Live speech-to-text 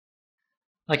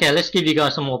Okay, let's give you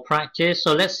guys some more practice.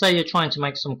 So let's say you're trying to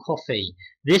make some coffee.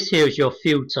 This here is your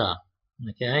filter,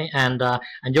 okay, and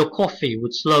your coffee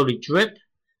would slowly drip.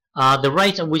 The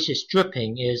rate at which it's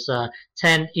dripping is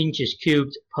 10 inches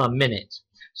cubed per minute.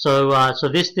 So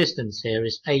this distance here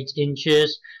is 8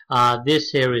 inches.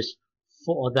 This here is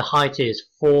 4. The height is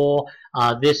 4.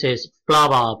 This is blah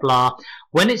blah blah.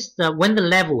 When the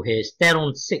level here is dead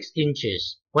on 6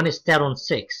 inches, when it's dead on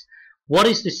 6. What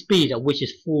is the speed at which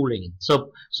it's falling?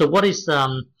 So what is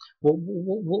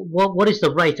what is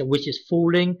the rate at which it's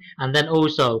falling? And then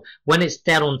also when it's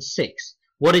dead on 6,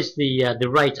 what is the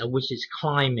rate at which it's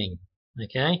climbing?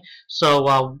 Okay,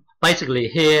 so basically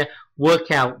here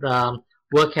work out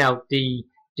the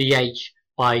dh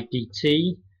by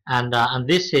dt, and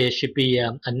this here should be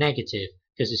a negative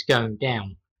because it's going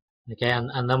down. Okay,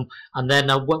 and then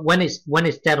when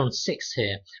it's dead on 6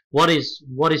 here, what is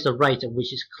the rate at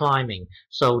which it's climbing?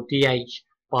 So dh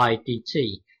by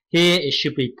dt. Here it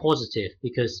should be positive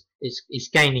because it's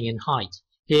gaining in height.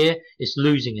 Here it's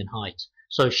losing in height,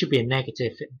 so it should be a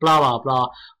negative. Blah blah blah.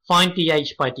 Find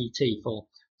dh by dt for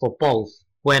both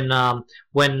when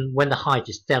the height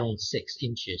is dead on 6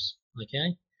 inches.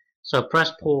 Okay, so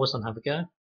press pause and have a go.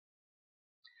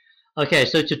 Okay,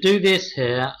 so to do this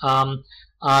here,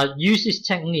 use this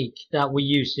technique that we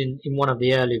used in one of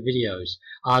the earlier videos.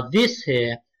 This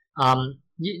here,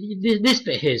 this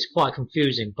bit here is quite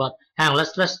confusing, but hang on,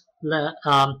 let's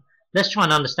try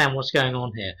and understand what's going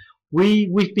on here.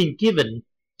 We've been given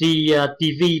the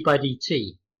dV by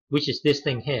dt, which is this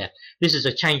thing here. This is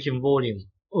a change in volume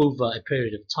over a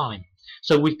period of time.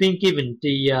 So we've been given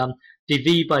the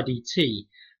dV by dt.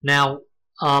 Now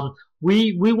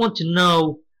we want to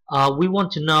know. We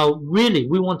want to know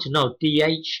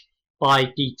dH by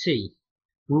dt.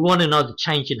 We want to know the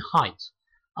change in height.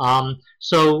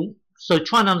 So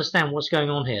try and understand what's going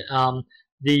on here.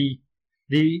 The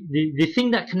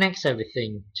thing that connects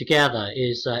everything together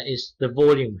is the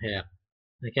volume here.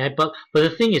 Okay, but the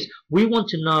thing is, we want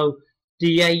to know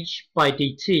dH by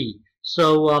dt.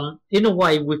 So in a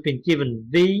way, we've been given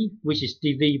V, which is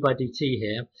dV by dt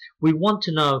here. We want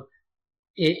to know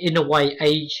in a way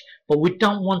h, but we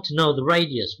don't want to know the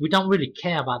radius. We don't really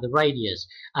care about the radius,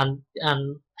 and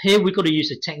here we've got to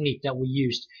use a technique that we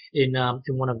used in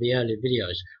one of the earlier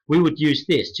videos. We would use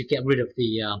this to get rid of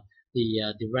the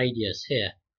radius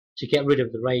here,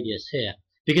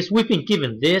 because we've been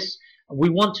given this. We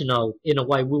want to know, in a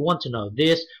way, we want to know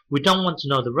this. We don't want to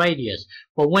know the radius.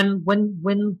 But when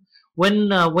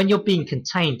you're being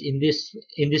contained in this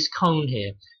cone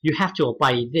here, you have to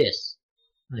obey this.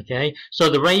 Okay, so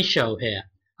the ratio here,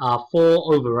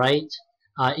 4/8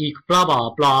 equal blah blah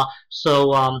blah.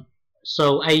 So R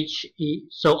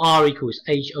equals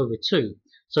H/2.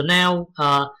 So now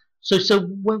so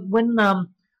when the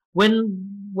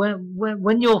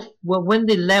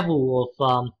level of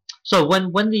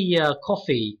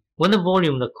when the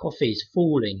volume of the coffee is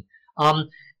falling,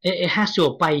 it has to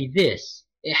obey this.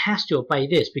 It has to obey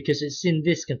this because it's in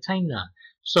this container.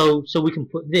 So we can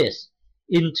put this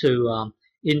into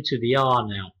the R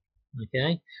now.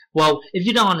 Okay, well, if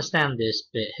you don't understand this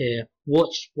bit here,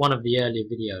 watch one of the earlier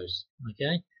videos.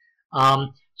 Okay,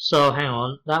 so hang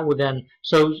on, that would then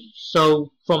so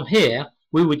from here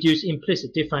we would use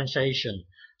implicit differentiation.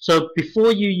 So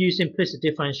before you use implicit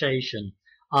differentiation,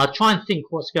 try and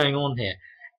think what's going on here.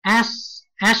 As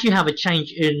you have a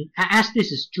change in, as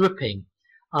this is dripping,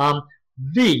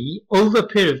 V over a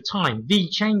period of time, V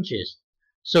changes.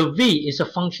 So V is a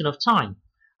function of time.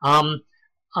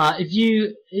 If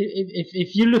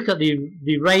you look at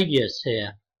the radius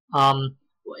here,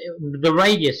 the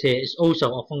radius here is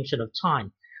also a function of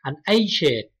time, and h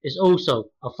here is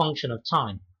also a function of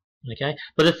time. Okay,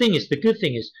 but the thing is, the good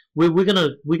thing is, we're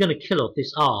gonna kill off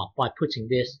this r by putting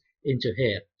this into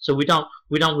here. So we don't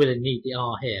really need the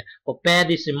r here. But bear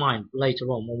this in mind later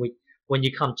on when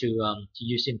you come to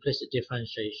use implicit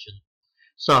differentiation.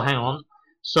 So hang on.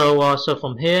 So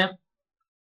from here,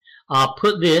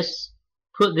 put this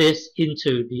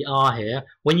into the r here.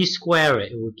 When you square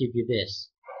it, it will give you this.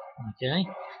 Okay,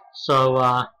 so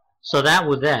that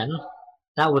would then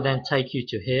take you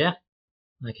to here.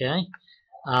 Okay,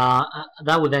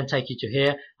 that would then take you to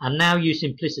here, and now use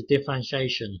implicit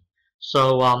differentiation.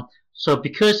 So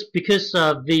because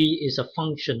v is a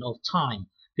function of time,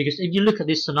 because if you look at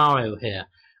this scenario here,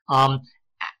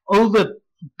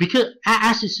 because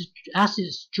as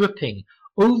it's dripping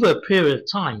over a period of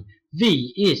time,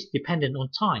 v is dependent on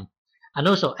time, and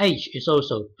also h is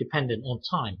also dependent on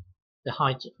time, the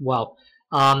height. Well,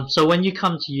 so when you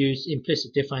come to use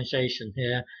implicit differentiation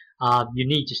here, you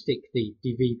need to stick the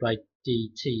dv by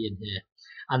dt in here.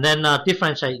 and then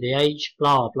differentiate the h,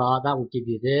 blah blah, that will give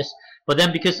you this. But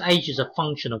then because h is a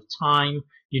function of time,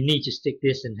 you need to stick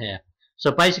this in here.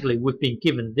 So basically we've been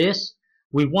given this,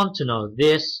 we want to know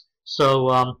this,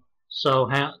 so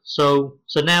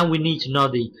now we need to know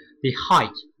the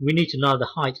height. We need to know the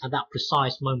height at that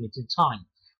precise moment in time.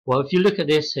 Well, if you look at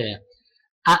this here,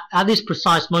 at this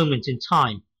precise moment in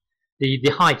time, the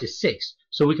height is 6,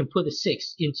 so we can put the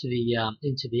 6 into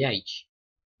the h.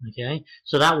 Okay,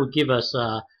 so that would give us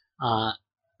so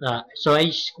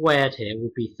h squared here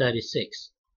would be 36.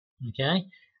 Okay,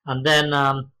 and then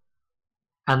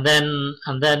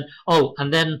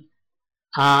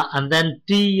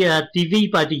dv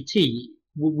by dt,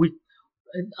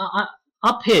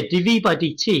 up here dv by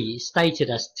dt is stated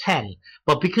as 10,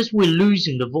 but because we're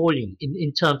losing the volume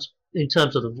in terms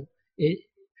of the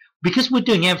because we're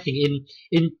doing everything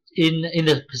in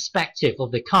the perspective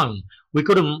of the cone, we've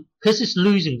got to, because it's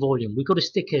losing volume, we've got to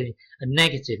stick a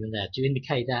negative in there to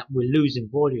indicate that we're losing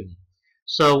volume.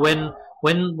 So when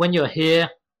you're here,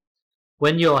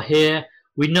 we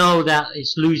know that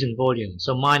it's losing volume,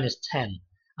 so minus 10.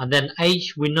 And then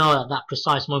h, we know at that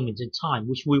precise moment in time,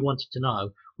 which we wanted to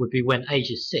know, would be when h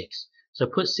is 6. So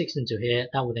put 6 into here,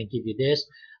 that will then give you this.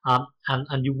 And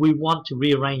we want to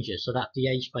rearrange it so that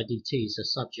dh by dt is a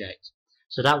subject.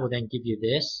 So that will then give you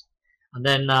this. And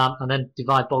then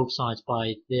divide both sides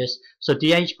by this. So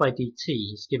dh by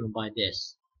dt is given by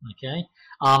this. Okay.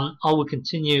 I will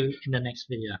continue in the next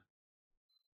video.